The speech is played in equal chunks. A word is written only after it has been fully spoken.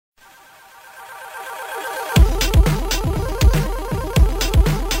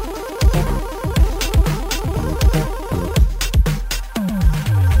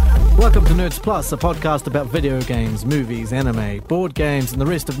Nerds Plus, a podcast about video games, movies, anime, board games, and the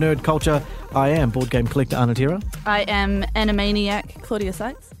rest of nerd culture. I am board game collector Anatira. I am Animaniac Claudia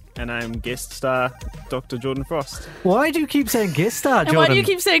Sykes. And I'm guest star Dr. Jordan Frost. Why do you keep saying guest star, Jordan? And why do you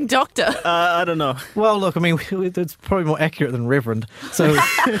keep saying doctor? I don't know. Well, look, I mean, it's probably more accurate than reverend. So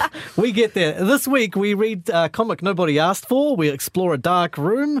we get there. This week we read a comic nobody asked for. We explore a dark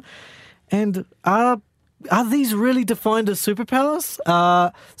room. And are these really defined as superpowers?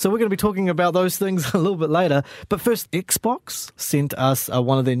 So we're going to be talking about those things a little bit later. But first, Xbox sent us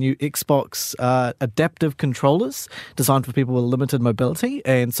one of their new Xbox adaptive controllers designed for people with limited mobility.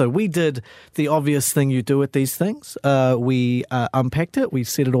 And so we did the obvious thing you do with these things. We unpacked it, we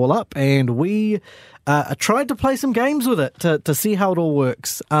set it all up, and we tried to play some games with it to see how it all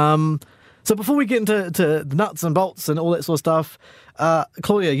works. So before we get into the nuts and bolts and all that sort of stuff,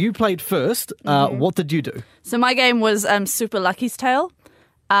 Claudia, you played first. What did you do? So my game was Super Lucky's Tale,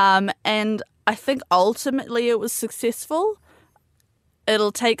 and I think ultimately it was successful.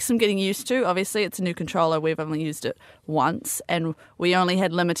 It'll take some getting used to. Obviously, it's a new controller. We've only used it once, and we only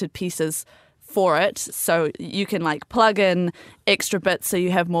had limited pieces for it, so you can plug in extra bits so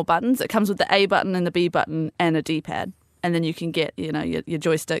you have more buttons. It comes with the A button and the B button and a D-pad. And then you can get, your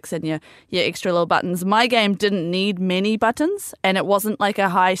joysticks and your extra little buttons. My game didn't need many buttons, and it wasn't like a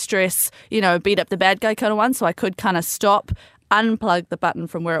high stress, beat up the bad guy kind of one. So I could kind of stop, unplug the button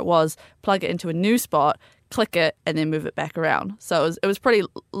from where it was, plug it into a new spot, click it, and then move it back around. So it was pretty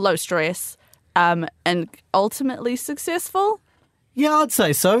low stress, and ultimately successful. Yeah, I'd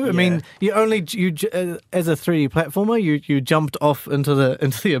say so. I mean, you as a 3D platformer, you jumped off into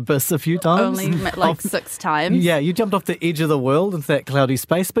the abyss a few times. Only 6 times. Yeah, you jumped off the edge of the world into that cloudy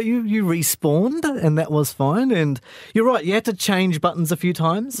space, but you respawned, and that was fine. And you're right, you had to change buttons a few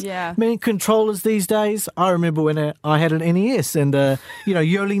times. Yeah. I mean, controllers these days, I remember when I had an NES, and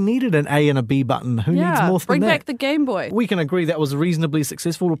you only needed an A and a B button. Who needs more than that? Bring back the Game Boy. We can agree that was reasonably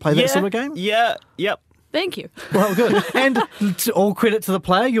successful to play that sort of game. Yeah, yep. Thank you. Well, good. And all credit to the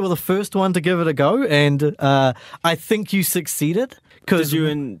player. You were the first one to give it a go, and I think you succeeded. Did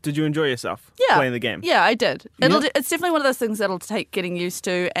you enjoy yourself playing the game? Yeah, I did. It's definitely one of those things that'll take getting used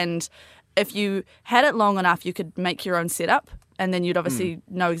to, and if you had it long enough, you could make your own setup, and then you'd obviously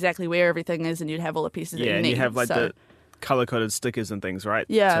know exactly where everything is, and you'd have all the pieces that you need. Yeah, and you have the color-coded stickers and things, right?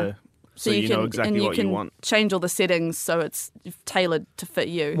 Yeah. So you know exactly what you want. Change all the settings so it's tailored to fit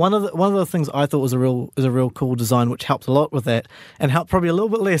you. One of the things I thought was a real cool design, which helped a lot with that, and helped probably a little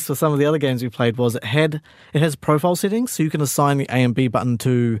bit less with some of the other games we played, was it has profile settings, so you can assign the A and B button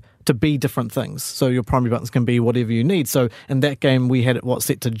to be different things. So your primary buttons can be whatever you need. So in that game we had it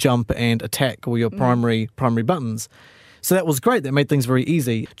set to jump and attack, or your primary buttons. So that was great. That made things very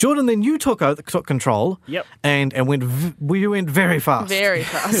easy. Jordan, then you took control. Yep. And you went very fast. Very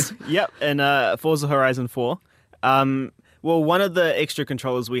fast. Yep. And Forza Horizon 4. Well, one of the extra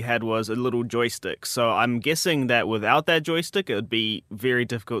controllers we had was a little joystick. So I'm guessing that without that joystick, it would be very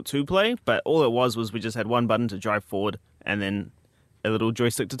difficult to play. But all it was we just had one button to drive forward, and then a little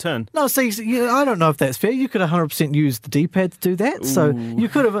joystick to turn. No, see, I don't know if that's fair. You could 100% use the D-pad to do that. Ooh. So you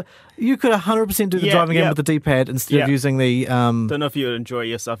could 100% do the driving game with the D-pad instead of using the... Don't know if you would enjoy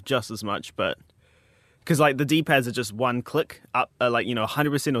yourself just as much, but... Because, the D-pads are just one click, up, 100%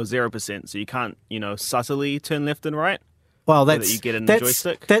 or 0%, so you can't, subtly turn left and right. Well, that you get in the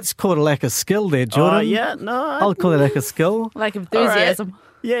joystick. That's called a lack of skill there, Jordan. Yeah, no. I'll call it a lack of skill. Like enthusiasm.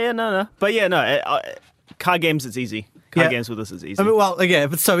 Right. Yeah, no. But car games, it's easy. Car games with us is easy. I mean,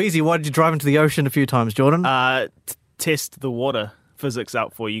 if it's so easy, why did you drive into the ocean a few times, Jordan? Test the water physics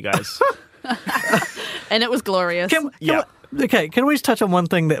out for you guys. And it was glorious. Can we just touch on one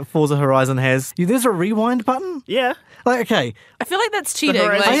thing that Forza Horizon has? There's a rewind button? Yeah. I feel like that's cheating.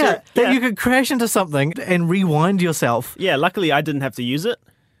 That you could crash into something and rewind yourself. Yeah, luckily I didn't have to use it.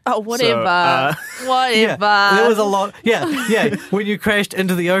 Oh, whatever. Whatever. Yeah, there was a lot. Yeah. When you crashed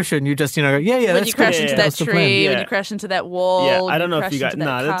into the ocean, you just, when you crash into that tree, when you crash into that wall. Yeah, I don't know if you guys... No,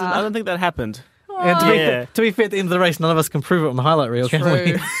 I don't think that happened. And to be fair, at the end of the race, none of us can prove it on the highlight reel, can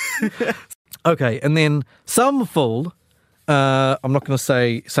we? Okay, and then some fool, I'm not going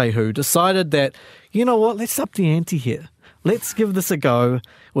to say who, decided that, you know what, let's up the ante here. Let's give this a go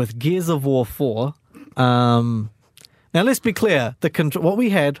with Gears of War 4. Now, let's be clear. What we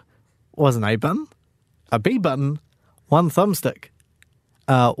had was an A button, a B button, one thumbstick,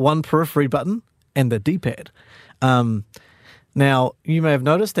 one periphery button, and the D-pad. Now, you may have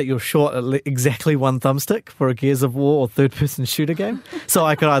noticed that you're short exactly one thumbstick for a Gears of War or third-person shooter game. So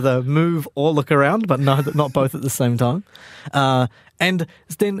I could either move or look around, but not both at the same time. And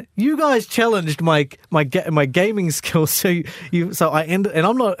then you guys challenged my gaming skills. So I ended, and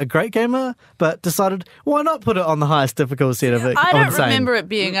I'm not a great gamer, but decided why not put it on the highest difficulty of it. I don't remember it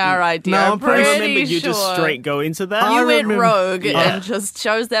being our idea. No, I'm I'm pretty pretty I remember you sure. just straight go into that. You went remember- rogue Yeah. and just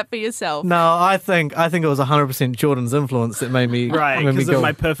chose that for yourself. No, I think it was 100% Jordan's influence that made me Right, made me because go. of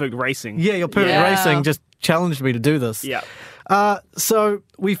my perfect racing. Yeah, your perfect Yeah. racing just challenged me to do this. Yeah. So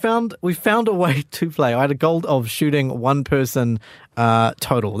we found a way to play. I had a goal of shooting one person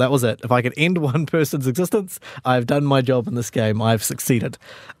total. That was it. If I could end one person's existence, I've done my job in this game. I've succeeded.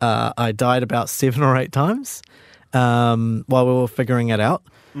 I died about 7 or 8 times while we were figuring it out.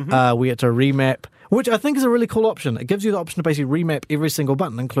 We had to remap, which I think is a really cool option. It gives you the option to basically remap every single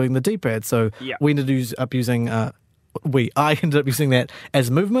button, including the D-pad. So Yeah. we ended up using. I ended up using that as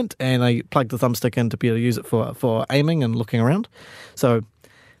movement, and I plugged the thumbstick in to be able to use it for aiming and looking around. So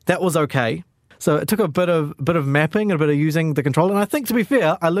that was okay. So it took a bit of mapping and a bit of using the controller. And I think, to be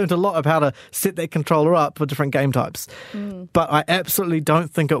fair, I learned a lot of how to set that controller up for different game types. But I absolutely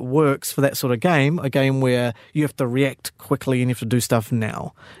don't think it works for that sort of game, a game where you have to react quickly and you have to do stuff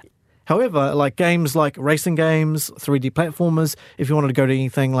now. However, like games like racing games, 3D platformers, if you wanted to go to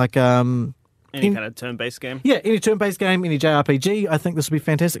anything like Any In- kind of turn-based game. yeah, any turn-based game, any JRPG, I think this would be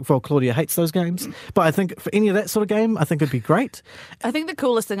fantastic for. Claudia hates those games. But I think for any of that sort of game, I think it'd be great. I think the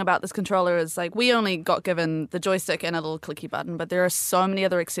coolest thing about this controller is like we only got given the joystick and a little clicky button, but there are so many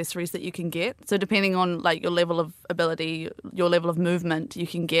other accessories that you can get. So depending on like your level of ability, your level of movement, you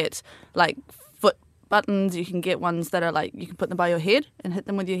can get like foot buttons, you can get ones that are like you can put them by your head and hit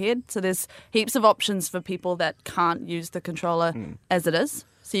them with your head. So there's heaps of options for people that can't use the controller as it is.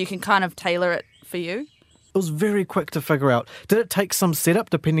 So you can kind of tailor it for you. It was very quick to figure out. Did it take some setup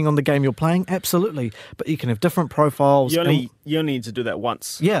depending on the game you're playing? Absolutely. But you can have different profiles. You only need to do that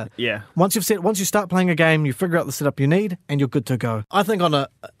once. Yeah. Yeah. Once you start playing a game, you figure out the setup you need, and you're good to go. I think on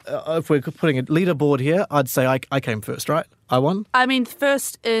if we're putting a leaderboard here, I'd say I came first, right? I won. I mean,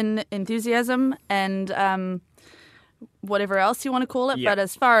 first in enthusiasm and whatever else you want to call it. Yeah. But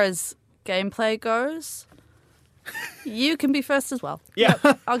as far as gameplay goes, you can be first as well. Yeah.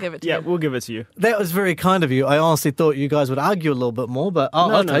 I'll give it to Yeah, you. we'll give it to you. That was very kind of you. I honestly thought you guys would argue a little bit more, but I'll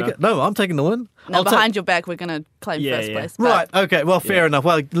No, take no. it. No, I'm taking the win. Now, I'll behind your back, we're going to claim Yeah, first yeah. place. but- Right. Okay. Well, fair enough.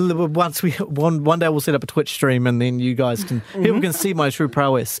 Well, once one day we'll set up a Twitch stream, and then you guys can people can see my true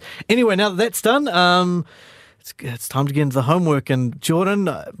prowess. Anyway, now that that's done, it's time to get into the homework. And Jordan,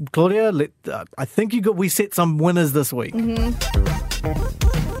 Claudia, I think we set some winners this week.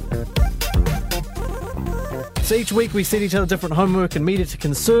 So each week we set each other different homework and media to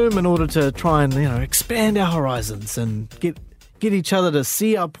consume in order to try and expand our horizons and get each other to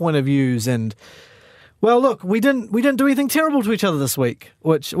see our point of views. And well, look, we didn't do anything terrible to each other this week.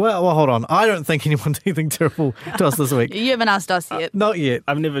 Which well, hold on, I don't think anyone did anything terrible to us this week. You haven't asked us yet. Not yet.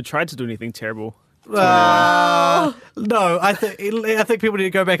 I've never tried to do anything terrible. No, I think people need to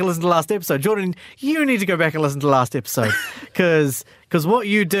go back and listen to the last episode. Jordan, you need to go back and listen to the last episode because what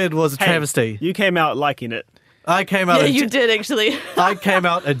you did was a Hey, travesty. You came out liking it. I came out. Yeah, you did actually. I came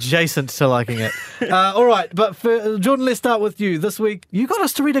out adjacent to liking it. All right, but for Jordan, let's start with you. This week, you got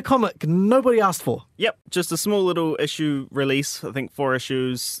us to read a comic nobody asked for. Yep, just a small little issue release. I think 4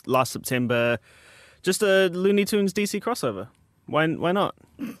 issues last September. Just a Looney Tunes DC crossover. Why not?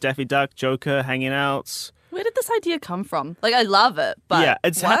 Daffy Duck, Joker, hanging out. Where did this idea come from? Like, I love it, but Yeah,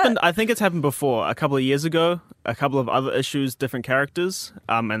 it's what? happened. I think it's happened before. A couple of years ago, a couple of other issues, different characters,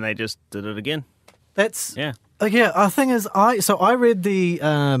 and they just did it again. That's Yeah. yeah. Our thing is, I read the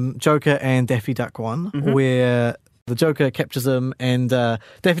Joker and Daffy Duck one where the Joker captures him and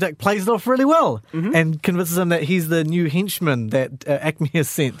Daffy Duck plays it off really well and convinces him that he's the new henchman that Acme has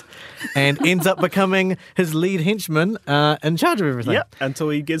sent and ends up becoming his lead henchman in charge of everything. Yep, until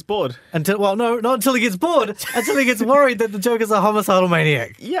he gets bored. Not until he gets bored, until he gets worried that the Joker's a homicidal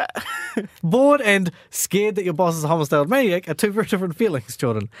maniac. Yeah. Bored and scared that your boss is a homicidal maniac are two very different feelings,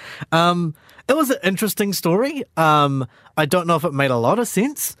 Jordan. It was an interesting story. I don't know if it made a lot of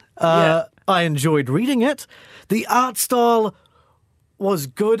sense. Yeah. I enjoyed reading it. The art style was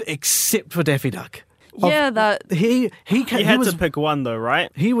good except for Daffy Duck. Yeah, that He You had was to pick one, though, right?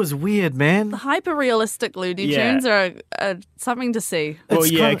 he was weird, man. hyper realistic Looney Yeah. Tunes are something to see. Well,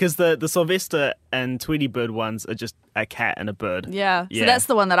 It's yeah, kinda- because the Sylvester and Tweety Bird ones are just a cat and a bird. Yeah. Yeah. So that's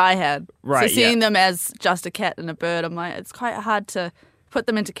the one that I had. Right, So seeing yeah. them as just a cat and a bird, I'm like, it's quite hard to put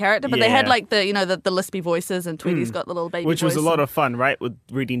them into character. But they had Yeah. like the the lispy voices, and Tweety's got the little baby Which was a voice. lot of fun, right? With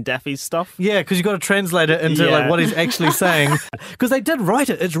reading Daffy's stuff. Yeah, because you got to translate it into like Yeah. what he's actually saying. Because they did write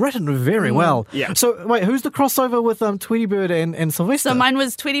it; it's written very well. Yeah. So wait, who's the crossover with Tweety Bird and Sylvester? So mine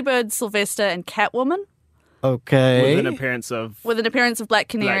was Tweety Bird, Sylvester, and Catwoman. Okay. with an appearance of Black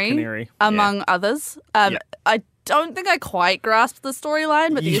Canary, Canary, among others. Yeah. I don't think I quite grasped the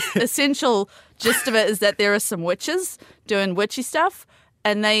storyline, but the essential gist of it is that there are some witches doing witchy stuff,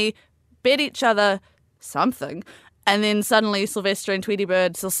 and they bet each other something. And then suddenly Sylvester and Tweety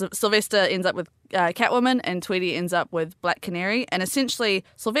Bird, Sylvester ends up with Catwoman and Tweety ends up with Black Canary. And essentially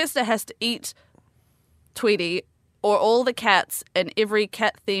Sylvester has to eat Tweety or all the cats and every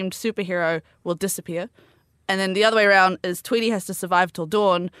cat-themed superhero will disappear. And then the other way around is Tweety has to survive till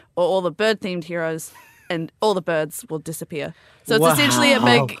dawn or all the bird-themed heroes and all the birds will disappear. So it's essentially a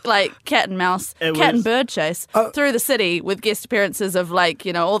big cat and mouse, and bird chase through the city with guest appearances of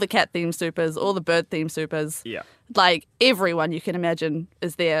all the cat themed supers, all the bird themed supers. Yeah. Like everyone you can imagine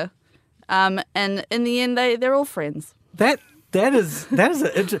is there. And in the end they're all friends. That is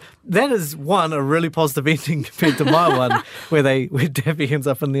one a really positive ending compared to my one where Daffy ends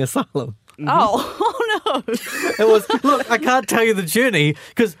up in the asylum. Mm-hmm. Oh no. It was, look, I can't tell you the journey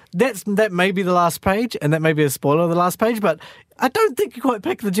because that may be the last page and that may be a spoiler of the last page, but I don't think you quite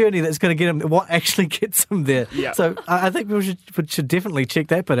pick the journey that's going to get him, what actually gets him there. Yeah. So I think we should definitely check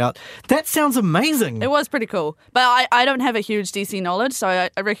that bit out. That sounds amazing. It was pretty cool. But I don't have a huge DC knowledge, so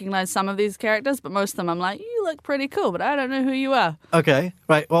I recognize some of these characters, but most of them I'm like, you look pretty cool, but I don't know who you are. Okay,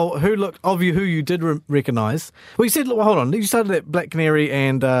 right. Well, who you did recognize? Well, you said, hold on, you started at Black Canary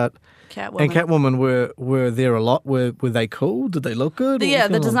and Catwoman were there a lot. Were they cool? Did they look good? Yeah,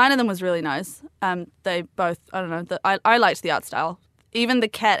 the design of them was really nice. They both, I don't know, I liked the art style. Even the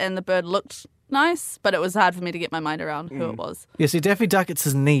cat and the bird looked nice, but it was hard for me to get my mind around who it was. Yeah, see, Daffy Duck, it's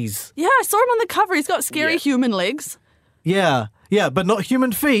his knees. Yeah, I saw him on the cover. He's got scary human legs. Yeah, but not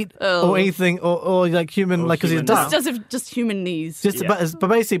human feet or anything, or like human, like because he's a duck. Just human knees. But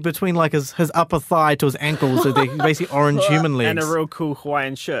basically between like his upper thigh to his ankles, so they're basically orange human legs. And a real cool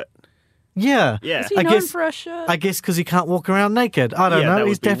Hawaiian shirt. Yeah. Yeah. Is he known for a shirt? I guess because he can't walk around naked. I don't know.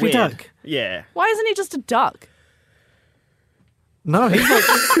 He's Daffy weird. Duck. Yeah. Why isn't he just a duck? No, he's like...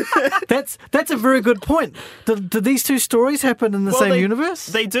 That's a very good point. Did these two stories happen in the same universe?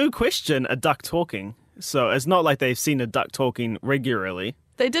 They do question a duck talking. So it's not like they've seen a duck talking regularly.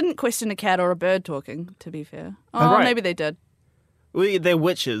 They didn't question a cat or a bird talking, to be fair. Oh, right. Maybe they did. Well, they're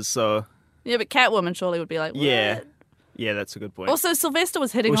witches, so... Yeah, but Catwoman surely would be like, what? Yeah, that's a good point. Also, Sylvester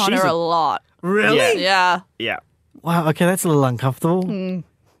was hitting on her a lot. Really? Yeah. Yeah. Wow, okay, that's a little uncomfortable.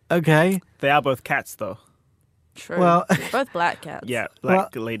 Okay. They are both cats, though. True. Well- They're both black cats. Yeah,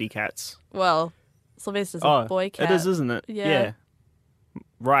 black lady cats. Well, Sylvester's a boy cat. It is, isn't it? Yeah.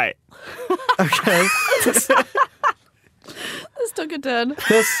 Right. Okay. This took a turn.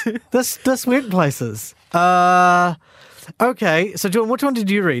 This went places. Okay, so John, which one did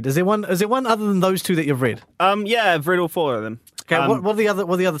you read? Is there one other than those two that you've read? Yeah, I've read all four of them. Okay, what are the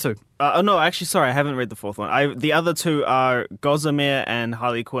other two? Oh no, actually, sorry, I haven't read the fourth one. The other two are Gossamer and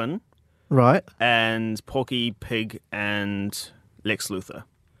Harley Quinn, Right. and Porky Pig and Lex Luthor.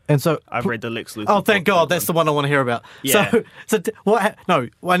 And so I've read the Lex Luthor. Oh, thank book, God, that's the one I want to hear about. Yeah. So what? No,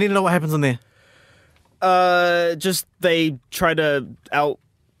 I need to know what happens in there. Just they try to out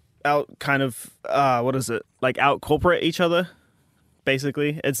kind of what is it, like out corporate each other,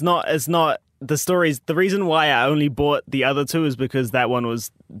 basically. It's not the stories. The reason why I only bought the other two is because that one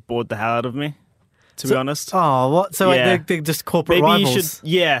bored the hell out of me, to be honest. Oh, what? So Yeah. like they're just corporate Maybe rivals. you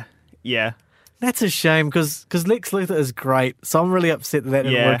should. Yeah. That's a shame because Lex Luthor is great. So I'm really upset that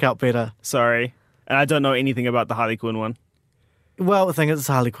didn't work out better. Sorry, and I don't know anything about the Harley Quinn one. Well, the thing is, it's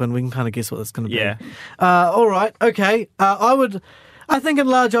Harley Quinn. We can kind of guess what it's going to be. Yeah. All right. Okay. I think in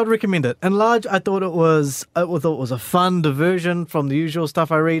large, I'd recommend it. In large, I thought it was a fun diversion from the usual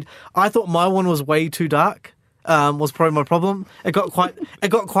stuff I read. I thought my one was way too dark. Was probably my problem. It got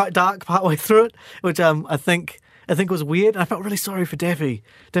quite dark partway through it, which I think was weird. I felt really sorry for Daffy.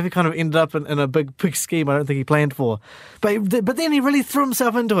 Daffy kind of ended up in a big scheme I don't think he planned for. But then he really threw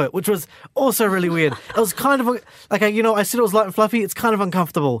himself into it, which was also really weird. It was kind of like, I said it was light and fluffy. It's kind of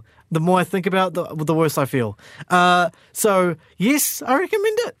uncomfortable. The more I think about it, the worse I feel. So, yes, I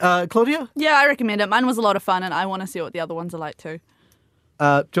recommend it. Claudia? Yeah, I recommend it. Mine was a lot of fun, and I want to see what the other ones are like too.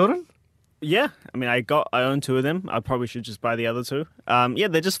 Jordan? Yeah, I mean, I own two of them. I probably should just buy the other two. Yeah,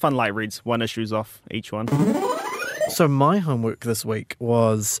 they're just fun light reads. One issue's off each one. So my homework this week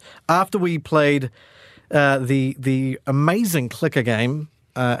was after we played the amazing clicker game,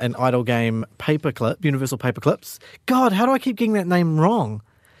 an idle game, Paperclip, Universal Paperclips. God, how do I keep getting that name wrong?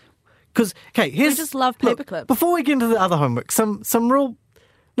 Because here's just love look, Paperclip. Before we get into the other homework, some real.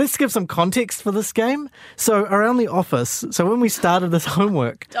 Let's give some context for this game. So around the office, so when we started this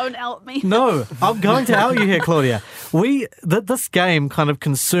homework, Don't out me. no, I'm going to out you here, Claudia. This game kind of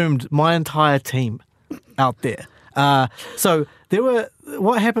consumed my entire team. out there. So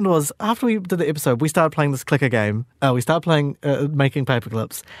what happened was, after we did the episode, we started playing this clicker game. We started playing making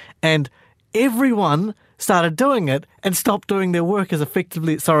paperclips, and everyone started doing it and stopped doing their work as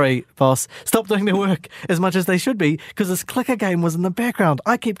effectively. Sorry, boss. Stopped doing their work as much as they should be because this clicker game was in the background.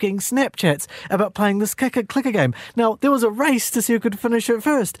 I kept getting Snapchats about playing this clicker game. Now, there was a race to see who could finish it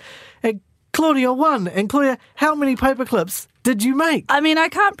first. And Claudia won. And Claudia, how many paperclips did you make? I mean, I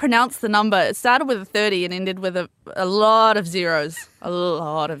can't pronounce the number. It started with a 30 and ended with a lot of zeros. A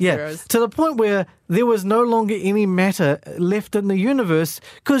lot of zeros. To the point where there was no longer any matter left in the universe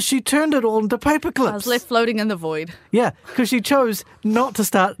because she turned it all into paperclips. I was left floating in the void. Yeah, because she chose not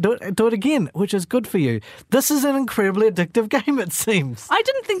to do it again, which is good for you. This is an incredibly addictive game, it seems. I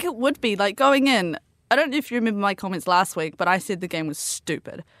didn't think it would be. Like, going in, I don't know if you remember my comments last week, but I said the game was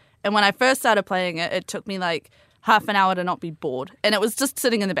stupid. And when I first started playing it, it took me like half an hour to not be bored. And it was just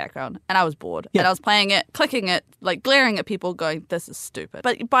sitting in the background, and I was bored. Yeah. And I was playing it, clicking it, like glaring at people going, this is stupid.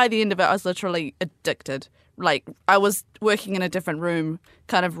 But by the end of it, I was literally addicted. Like, I was working in a different room,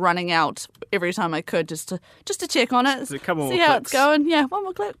 kind of running out every time I could just to check on it, So a couple see more how clicks. it's going. Yeah, one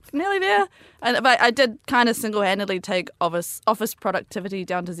more click, nearly there. But I did kind of single-handedly take office productivity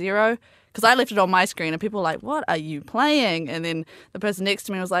down to zero because I left it on my screen and people were like, what are you playing? And then the person next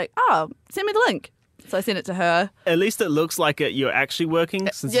to me was like, oh, send me the link. So I sent it to her. At least it looks like you're actually working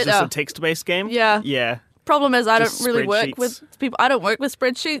since yeah, it's just no. a text-based game. Yeah. Yeah. Problem is, I Just don't really work with people. I don't work with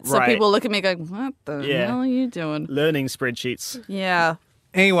spreadsheets, so Right. people look at me going, what the Yeah. hell are you doing? Learning spreadsheets. Yeah.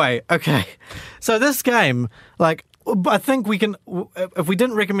 Anyway, okay. So this game, like, I think we can, if we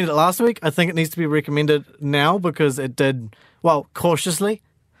didn't recommend it last week, I think it needs to be recommended now because it did, well, cautiously,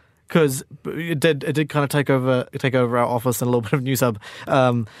 because it did kind of take over our office and a little bit of News Hub.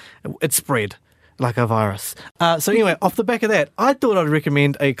 It spread like a virus. So anyway, off the back of that, I thought I'd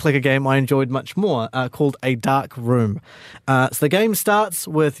recommend a clicker game I enjoyed much more called A Dark Room. So the game starts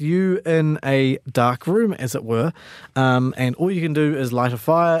with you in a dark room, as it were, and all you can do is light a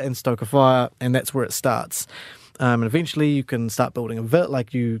fire and stoke a fire, and that's where it starts. And eventually you can start building a bit,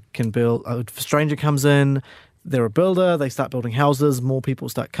 like you can build, a stranger comes in, they're a builder, they start building houses, more people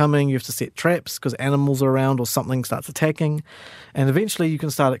start coming, you have to set traps because animals are around or something starts attacking. And eventually you can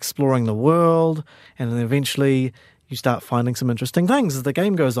start exploring the world, and then eventually you start finding some interesting things as the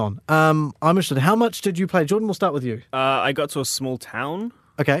game goes on. I'm interested, how much did you play? Jordan, we'll start with you. I got to a small town.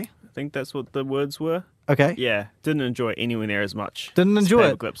 Okay, I think that's what the words were. okay. Yeah. Didn't enjoy it anywhere near as much. Didn't as enjoy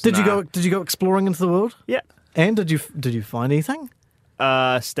it. Paperclips. Did Nah. you go exploring into the world? Yeah. And did you find anything?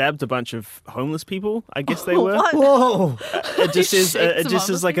 Stabbed a bunch of homeless people, I guess they were. What? Whoa! It just You is. shaped It some just is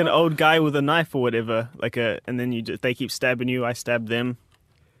homeless like an people? old guy with a knife or whatever. And then they keep stabbing you. I stab them.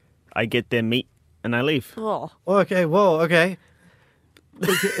 I get their meat and I leave. Oh. Okay, whoa, okay.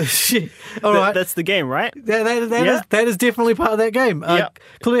 Shit. All right. That's the game, right? That is definitely part of that game. Yep.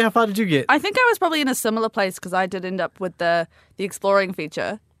 Claudia, how far did you get? I think I was probably in a similar place because I did end up with the exploring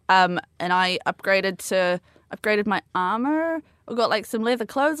feature. And I upgraded my armor. I got like some leather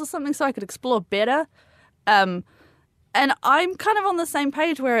clothes or something so I could explore better. And I'm kind of on the same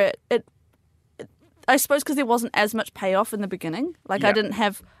page where it I suppose because there wasn't as much payoff in the beginning. Like Yeah.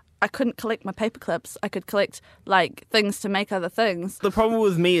 I couldn't collect my paperclips. I could collect like things to make other things. The problem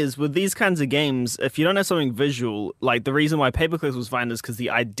with me is with these kinds of games, if you don't have something visual, like the reason why Paperclips was fine is because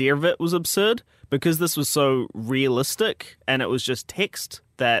the idea of it was absurd. Because this was so realistic and it was just text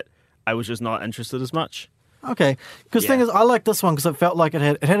that I was just not interested as much. Okay, because thing Yeah. is, I like this one because it felt like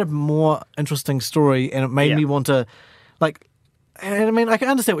it had a more interesting story, and it made Yeah. me want to, like. And I mean, I can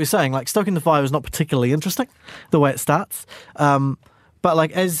understand what you're saying. Like, stoking the fire is not particularly interesting, the way it starts. But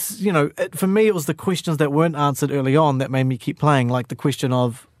like, as you know, for me, it was the questions that weren't answered early on that made me keep playing. Like the question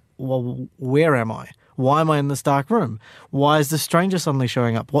of, well, where am I? Why am I in this dark room? Why is this stranger suddenly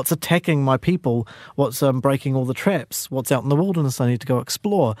showing up? What's attacking my people? What's breaking all the traps? What's out in the wilderness I need to go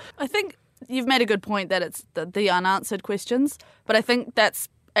explore? I think you've made a good point that it's the unanswered questions, but I think that's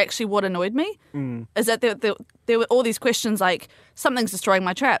actually what annoyed me, is that there were all these questions like, something's destroying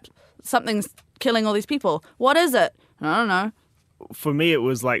my traps, something's killing all these people. What is it? I don't know. For me, it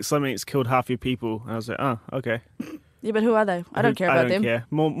was like something's killed half your people. And I was like, oh, okay. Yeah, but who are they? I don't care about them. Care.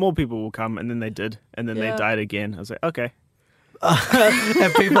 More people will come, and then they did. And then Yeah. they died again. I was like, okay.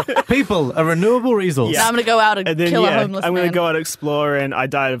 And people, a renewable resource. Now I'm going to go out and, And then, kill a yeah, homeless I'm man. going to go out and explore, and I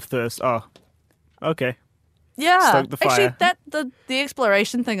died of thirst. Oh, okay. Yeah. stoke the fire. Actually, the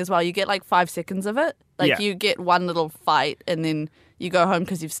exploration thing as well, you get like 5 seconds of it. Like Yeah. you get one little fight and then you go home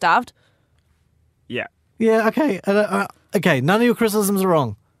because you've starved. Yeah. Yeah, okay. Okay, none of your criticisms are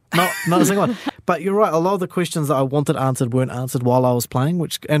wrong. Not a single one. But you're right. A lot of the questions that I wanted answered weren't answered while I was playing,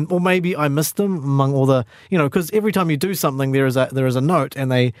 or maybe I missed them among all the, because every time you do something, there is a note,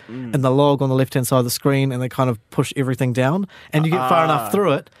 and they in the log on the left hand side of the screen, and they kind of push everything down, and you get far enough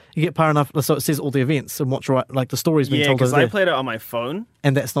through it. You get far enough, so it says all the events and what's right, like the story's been told. Because I played it on my phone,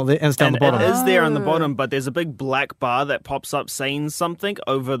 and that's not there, and it's down the bottom. It is there on the bottom, but there's a big black bar that pops up saying something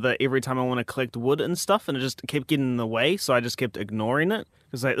over every time I want to collect wood and stuff, and it just kept getting in the way, so I just kept ignoring it.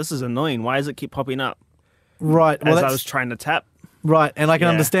 Because this is annoying. Why does it keep popping up? Right. Well, as I was trying to tap. Right, and I can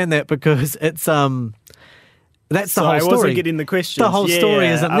understand that because it's that's the whole story. I wasn't getting the questions. The whole story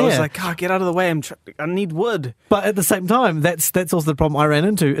isn't there. I was like, get out of the way. I need wood. But at the same time, that's also the problem I ran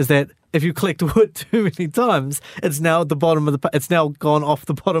into, is that if you collect wood too many times, it's now at the bottom of it's now gone off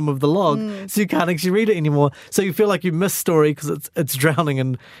the bottom of the log, so you can't actually read it anymore. So you feel like you miss story because it's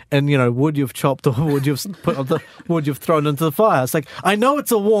drowning in wood you've chopped or wood you've put on the wood you've thrown into the fire. It's like, I know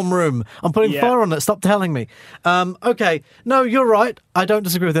it's a warm room. I'm putting fire on it. Stop telling me. Okay, no, you're right. I don't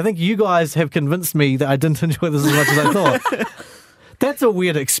disagree with that. I think you guys have convinced me that I didn't enjoy this as much as I thought. That's a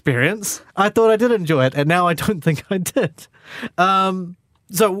weird experience. I thought I did enjoy it, and now I don't think I did.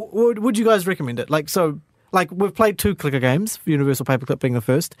 So would you guys recommend it? Like we've played 2 clicker games, Universal Paperclip being the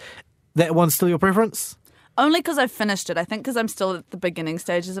first. That one's still your preference? Only because I've finished it. I think because I'm still at the beginning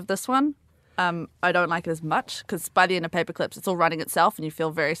stages of this one. I don't like it as much because by the end of Paperclips, it's all running itself and you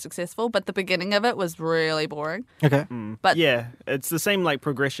feel very successful. But the beginning of it was really boring. Okay. But yeah, it's the same like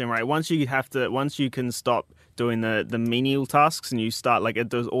progression, right? Once you can stop doing the menial tasks and you start it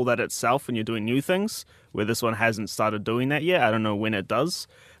does all that itself and you're doing new things, where this one hasn't started doing that yet. I don't know when it does.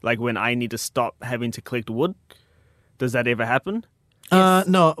 Like when I need to stop having to collect wood. Does that ever happen?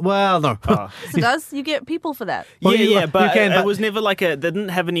 No. Well, no. Yes, it does. You get people for that. Well, but but it was never they didn't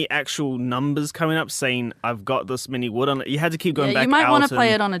have any actual numbers coming up saying I've got this many wood on it. You had to keep going back. You might out want to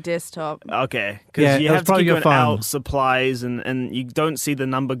play it on a desktop. Okay, because you have to keep going phone. out supplies and you don't see the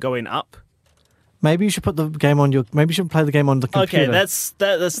number going up. Maybe you should put the game on Maybe you should play the game on the computer. Okay, that's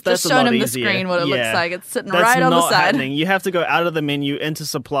just a showing lot him the easier. screen what it looks like. It's sitting That's right on the not side. happening. You have to go out of the menu into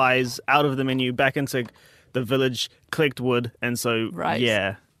supplies, out of the menu back into the village, collect wood, and so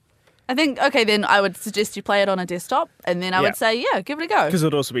yeah. I think, okay, then I would suggest you play it on a desktop, and then I would say, give it a go. Because it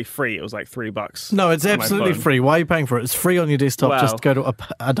would also be free. It was like $3. No, it's absolutely free. Why are you paying for it? It's free on your desktop. Wow. Just go to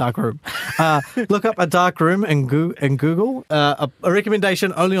a dark room. Look up a dark room in Google. A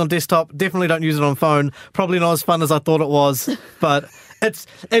recommendation only on desktop. Definitely don't use it on phone. Probably not as fun as I thought it was, but it's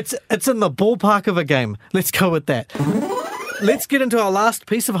in the ballpark of a game. Let's go with that. Let's get into our last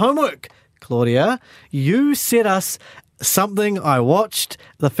piece of homework. Claudia, you set us something I watched,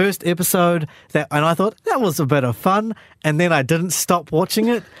 the first episode, and I thought that was a bit of fun, and then I didn't stop watching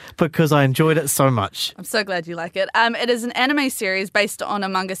it because I enjoyed it so much. I'm so glad you like it. It is an anime series based on a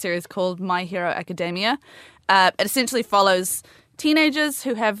manga series called My Hero Academia. It essentially follows teenagers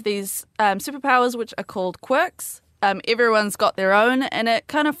who have these superpowers which are called quirks. Everyone's got their own, and it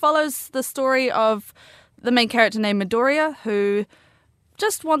kind of follows the story of the main character named Midoriya, who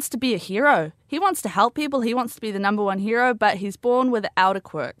just wants to be a hero. He wants to help people. He wants to be the number one hero, but he's born without a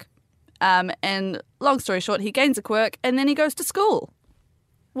quirk. And long story short, he gains a quirk and then he goes to school.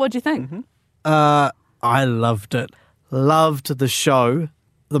 What do you think? I loved it. Loved the show.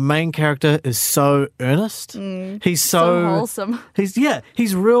 The main character is so earnest. He's so wholesome.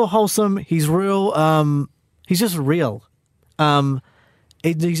 He's real wholesome. He's real. He's just real.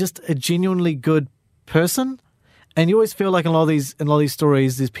 He's just a genuinely good person. And you always feel like in a lot of these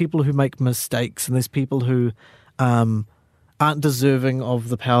stories, there's people who make mistakes, and there's people who aren't deserving of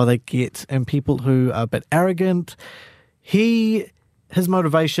the power they get, and people who are a bit arrogant. His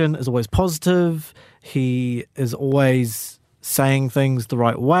motivation is always positive. He is always saying things the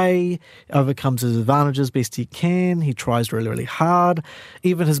right way, overcomes his advantages best he can. He tries really, really hard.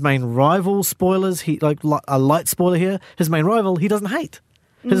 Even his main rival, spoilers, a light spoiler here, his main rival, he doesn't hate.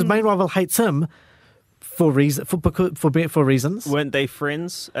 His main rival hates him for reasons. Weren't they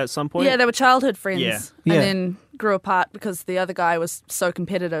friends at some point? Yeah, they were childhood friends. Yeah. And then grew apart because the other guy was so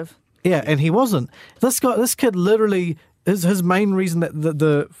competitive. Yeah, and he wasn't. This kid literally, his main reason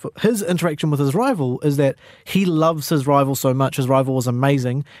that his interaction with his rival is that he loves his rival so much. His rival is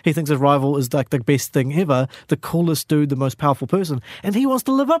amazing. He thinks his rival is like the best thing ever, the coolest dude, the most powerful person, and he wants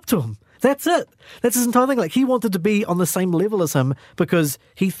to live up to him. That's it. That's his entire thing. Like, he wanted to be on the same level as him because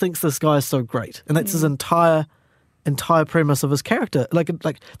he thinks this guy is so great, and that's his entire premise of his character. Like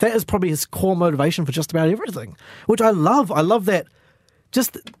that is probably his core motivation for just about everything, which I love. I love that.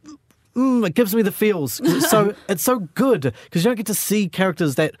 Just it gives me the feels. It's so good because you don't get to see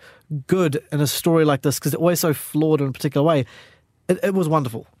characters that good in a story like this because they're always so flawed in a particular way. It was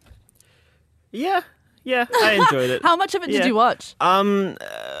wonderful. Yeah, I enjoyed it. How much of it did Yeah. you watch?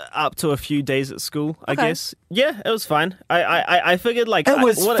 Up to a few days at school, I Okay. guess. Yeah, it was fine. I figured like It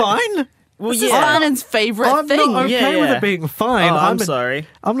was what- fine. Well, This is yeah. Arnon's favourite I'm thing. not okay with Yeah. it being fine. Oh, I'm sorry.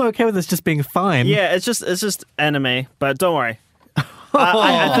 I'm not okay with this just being fine. Yeah, it's just anime, but don't worry.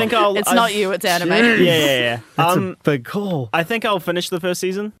 I think I'll. It's not you, it's anime. Yeah. That's a big call. I think I'll finish the first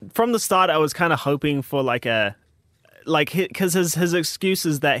season. From the start, I was kind of hoping for because his excuse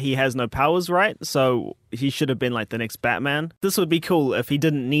is that he has no powers, right? So he should have been like the next Batman. This would be cool if he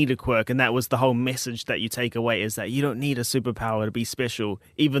didn't need a quirk, and that was the whole message that you take away is that you don't need a superpower to be special,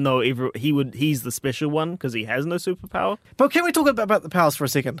 even though he's the special one because he has no superpower. But can we talk about the powers for a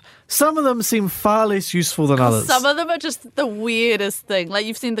second? Some of them seem far less useful than others. Some of them are just the weirdest thing. Like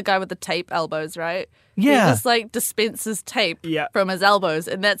you've seen the guy with the tape elbows, right? Yeah. He just like dispenses tape Yeah. from his elbows,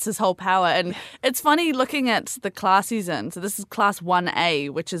 and that's his whole power. And it's funny looking at the class he's in. So this is class 1A,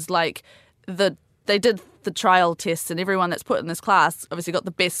 which is like they did the trial tests, and everyone that's put in this class obviously got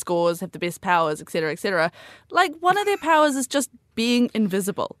the best scores, have the best powers, etc., etc. Like one of their powers is just being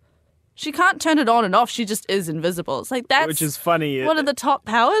invisible. She can't turn it on and off. She just is invisible. It's like that's Which is funny. one of the top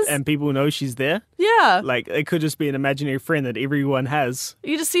powers. And people know she's there. Yeah. Like, it could just be an imaginary friend that everyone has.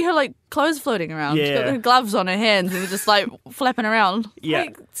 You just see her like clothes floating around. She's got Yeah. her gloves on her hands and they're just like flapping around. Yeah.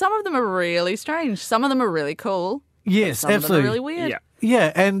 Like, some of them are really strange. Some of them are really cool. Yes, Some of them absolutely. are really weird. Yeah.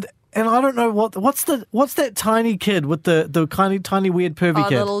 Yeah, and I don't know what's that tiny kid with the tiny weird pervy Oh,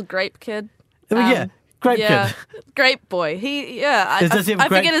 kid. little grape kid. Oh, yeah, grape yeah. kid. Grape boy. Does he have I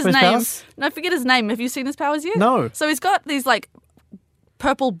grape forget his for his name. powers? No, I forget his name. Have you seen his powers yet? No. So he's got these like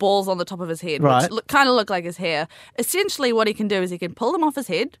purple balls on the top of his head, Right. which kind of look like his hair. Essentially, what he can do is he can pull them off his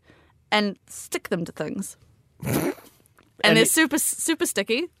head and stick them to things, and they're he- super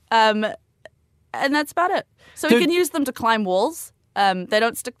sticky. And that's about it. So Dude. he can use them to climb walls. They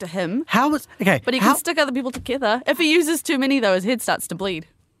don't stick to him, How is okay? but he can stick other people together. If he uses too many, though, his head starts to bleed.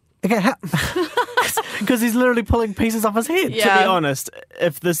 Okay, because he's literally pulling pieces off his head. Yeah. To be honest,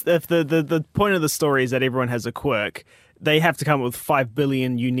 if the point of the story is that everyone has a quirk, they have to come up with 5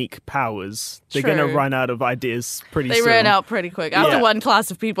 billion unique powers. They're going to True. run out of ideas pretty They soon. ran out pretty quick after Yeah. one class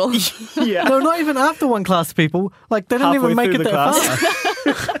of people. Yeah. No, not even after one class of people. Like they didn't Halfway even make through it the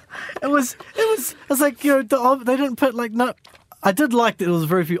that far. It was like they didn't put like no. I did like that there was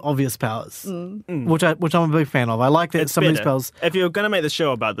very few obvious powers, which I'm a big fan of. I like that It's some of these better. spells. If you're going to make the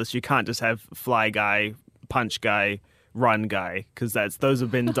show about this, you can't just have fly guy, punch guy, run guy, because those have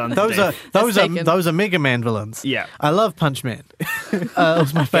been done. to Those are death. those are Mega Man villains. Yeah. I love Punch Man. It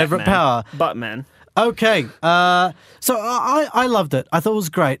was my favorite Batman. power. Buttman. Okay, so I loved it. I thought it was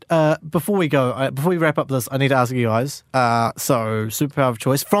great. Before we wrap up this, I need to ask you guys. So superpower of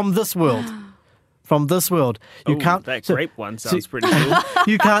choice from this world. From this world, you Ooh, can't. That so- grape one sounds pretty cool.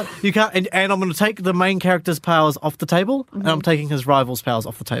 you can't, and I'm going to take the main character's powers off the table, and I'm taking his rival's powers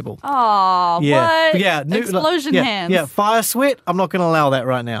off the table. Oh, Yeah, what? yeah, Explosion yeah, hands. Yeah, fire sweat. I'm not going to allow that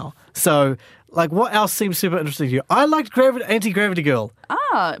right now. So, like, what else seems super interesting to you? I liked Anti-Gravity Girl.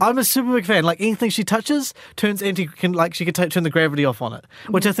 Ah, I'm a super big fan. Like anything she touches turns she can turn the gravity off on it,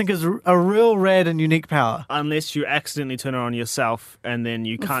 which I think is a real rad and unique power. Unless you accidentally turn it on yourself and then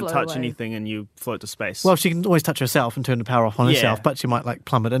you can't float touch away. anything and you float to space. Well, she can always touch herself and turn the power off on Yeah. herself, but she might like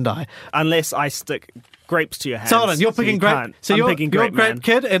plummet and die. Unless I stick grapes to your hands. So hold on, you're picking you grape. can't. So I'm you're picking you're grape grape man.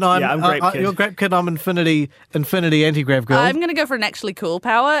 kid, and I'm Yeah, I'm grape kid. you're grape kid. I'm Infinity Anti-Grav Girl. I'm going to go for an actually cool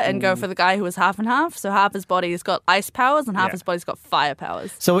power and go for the guy who is half and half. So half his body's got ice powers and half Yeah. his body's got fire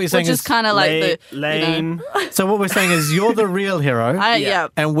powers. So what you're saying which is kind of like the lame. So what we're saying is you're the real hero, Yeah,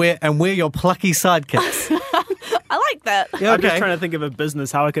 and we're your plucky sidekicks. I like that. Yeah, I'm just okay. trying to think of a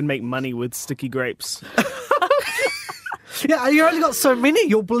business how I can make money with sticky grapes. Yeah, you only got so many.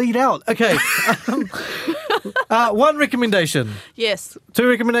 You'll bleed out. Okay. One recommendation. Yes. 2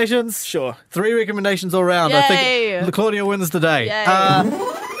 recommendations. Sure. 3 recommendations all round. I Yay. think Claudia wins today. Yay.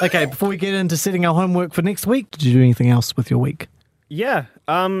 Okay, before we get into setting our homework for next week, did you do anything else with your week? Yeah.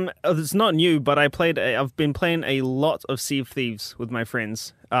 It's not new, but I've been playing a lot of Sea of Thieves with my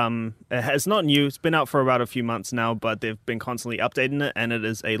friends. It's not new. It's been out for about a few months now, but they've been constantly updating it, and it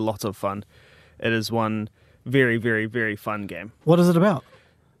is a lot of fun. It is one very, very, very fun game. What is it about?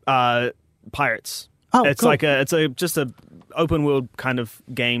 Pirates. Oh, it's cool. like just a open world kind of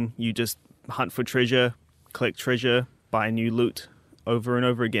game. You just hunt for treasure, collect treasure, buy new loot over and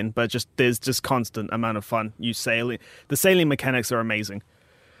over again. But there's just constant amount of fun. The sailing mechanics are amazing,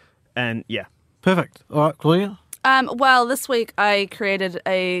 and yeah. Perfect. All right, Claudia. Well, this week I created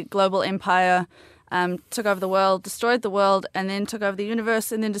a global empire, took over the world, destroyed the world, and then took over the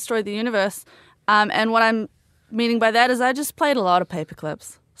universe, and then destroyed the universe. And what I'm meaning by that is I just played a lot of paper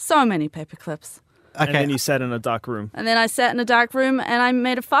clips. So many paper clips. And Okay. then you sat in a dark room. And then I sat in a dark room and I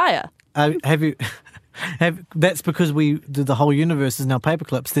made a fire. Have you? That's because the whole universe is now paper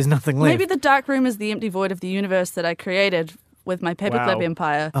clips. There's nothing left. Maybe the dark room is the empty void of the universe that I created with my paperclip Wow.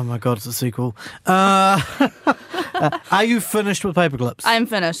 empire. Oh my god, it's a sequel. Are you finished with paper clips? I'm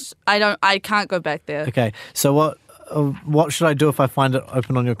finished. I can't go back there. Okay. So what should I do if I find it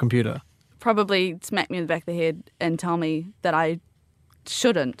open on your computer? Probably smack me in the back of the head and tell me that I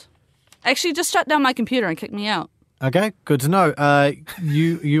shouldn't. Actually, just shut down my computer and kick me out. Okay, good to know.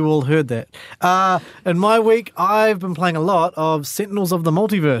 You all heard that. In my week, I've been playing a lot of Sentinels of the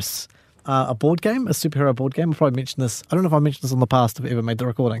Multiverse, a board game, a superhero board game. I've probably mentioned this. I don't know if I mentioned this in the past if I've ever made the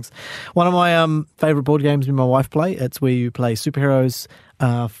recordings. One of my favourite board games me and my wife play. It's where you play superheroes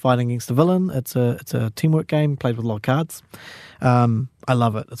fighting against a villain. It's a teamwork game played with a lot of cards. I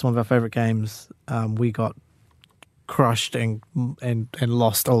love it. It's one of our favourite games. We got crushed and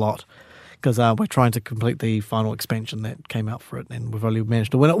lost a lot, because we're trying to complete the final expansion that came out for it, and we've only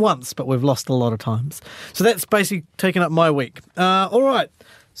managed to win it once, but we've lost a lot of times. So that's basically taken up my week. All right,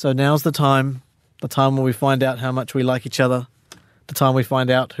 so now's the time where we find out how much we like each other, the time we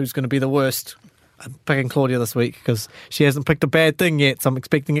find out who's going to be the worst. I'm picking Claudia this week because she hasn't picked a bad thing yet, so I'm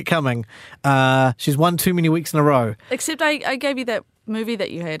expecting it coming. She's won too many weeks in a row. Except I gave you that movie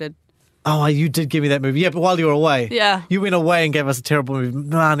that you hated. Oh, you did give me that movie. Yeah, but while you were away. Yeah. You went away and gave us a terrible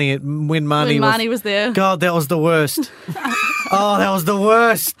movie. When Marnie was there. God, that was the worst. Oh, that was the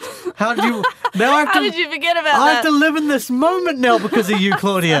worst. How did you... Now I have to, How did you forget about I that? have to live in this moment now because of you,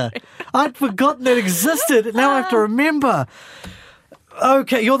 Claudia. I'd forgotten that existed. Now I have to remember.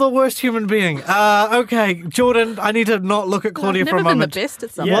 Okay, you're the worst human being. Okay, Jordan, I need to not look at Claudia I've for a never been moment. the best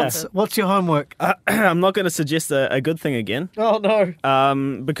at something. Yeah. What's your homework? I'm not going to suggest a good thing again, Oh,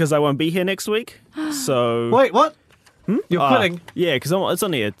 no. because I won't be here next week. So Wait, what? You're Ah, quitting? yeah, because it's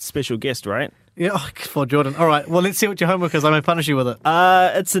only a special guest, right? Yeah, for Jordan. All right, well, let's see what your homework is. I may punish you with it.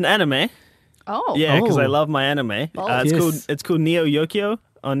 It's an anime. Oh. Yeah, because I Oh. love my anime. Oh. It's called Neo Yokio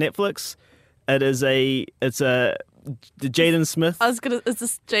on Netflix. It's the Jaden Smith. I was gonna. Is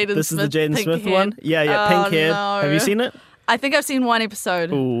this Jaden This Smith? is the Jaden pink Smith hair? one. Yeah, Oh, pink hair. no. Have you seen it? I think I've seen one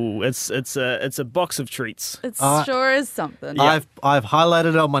episode. Ooh, it's a box of treats. It Uh, sure is something. Yeah. I've highlighted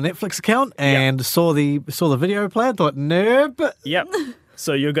it on my Netflix account and saw the video play and thought, nope, Yep.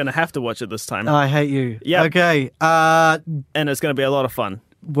 So you're gonna have to watch it this time, I hate you. Yep. Okay. and it's gonna be a lot of fun.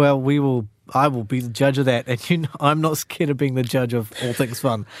 Well, I will be the judge of that, and I'm not scared of being the judge of all things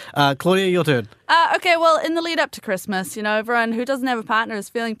fun. Claudia, your turn. Okay, well, in the lead up to Christmas, everyone who doesn't have a partner is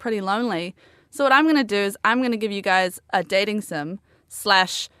feeling pretty lonely. So what I'm going to do is I'm going to give you guys a dating sim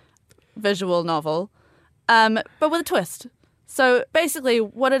 / visual novel, but with a twist. So basically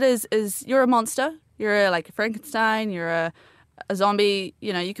what it is you're a monster. You're like a Frankenstein. You're a zombie.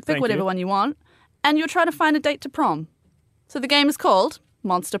 You can pick Thank whatever you. one you want. And you're trying to find a date to prom. So the game is called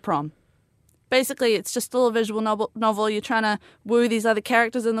Monster Prom. Basically, it's just a little visual novel. You're trying to woo these other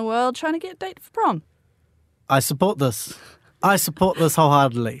characters in the world, trying to get a date for prom. I support this. I support this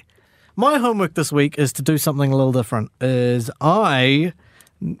wholeheartedly. My homework this week is to do something a little different.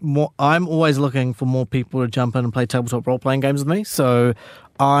 I'm always looking for more people to jump in and play tabletop role-playing games with me. So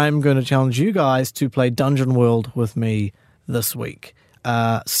I'm going to challenge you guys to play Dungeon World with me this week.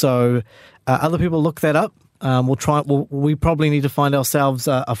 So other people look that up. We probably need to find ourselves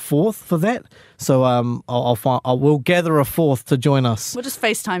a fourth for that. So we'll gather a fourth to join us. We'll just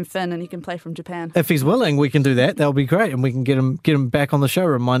FaceTime Finn and he can play from Japan. If he's willing, we can do that. That'll be great, and we can get him back on the show.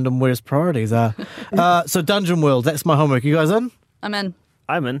 Remind him where his priorities are. So Dungeon World, that's my homework. You guys in? I'm in.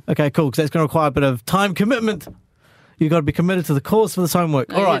 I'm in. Okay, cool. Because that's going to require a bit of time commitment. You've got to be committed to the cause for this homework.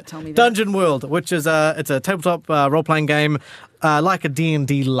 Oh, All you right, didn't tell me that. Dungeon World, which is it's a tabletop role-playing game like a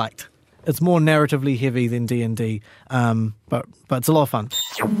D&D light. It's more narratively heavy than D&D, but it's a lot of fun.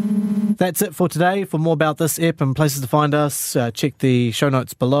 That's it for today. For more about this ep and places to find us, check the show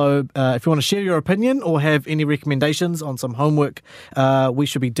notes below. If you want to share your opinion or have any recommendations on some homework we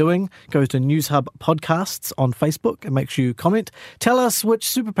should be doing, go to News Hub Podcasts on Facebook and make sure you comment. Tell us which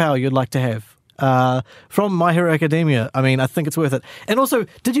superpower you'd like to have. From My Hero Academia. I mean, I think it's worth it. And also,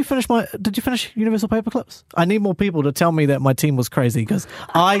 did you finish Universal Paperclips? I need more people to tell me that my team was crazy, because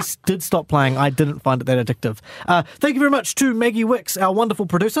I did stop playing. I didn't find it that addictive. Thank you very much to Maggie Wicks, our wonderful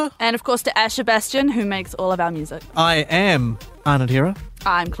producer. And of course to Asher Bastian, who makes all of our music. I am Arnold Hera.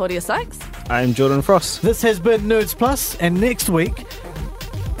 I'm Claudia Sykes. I'm Jordan Frost. This has been Nerds Plus, and next week,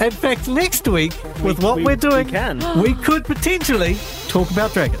 with what we're doing, we can. we could potentially talk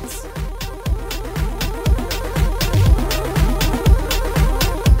about dragons.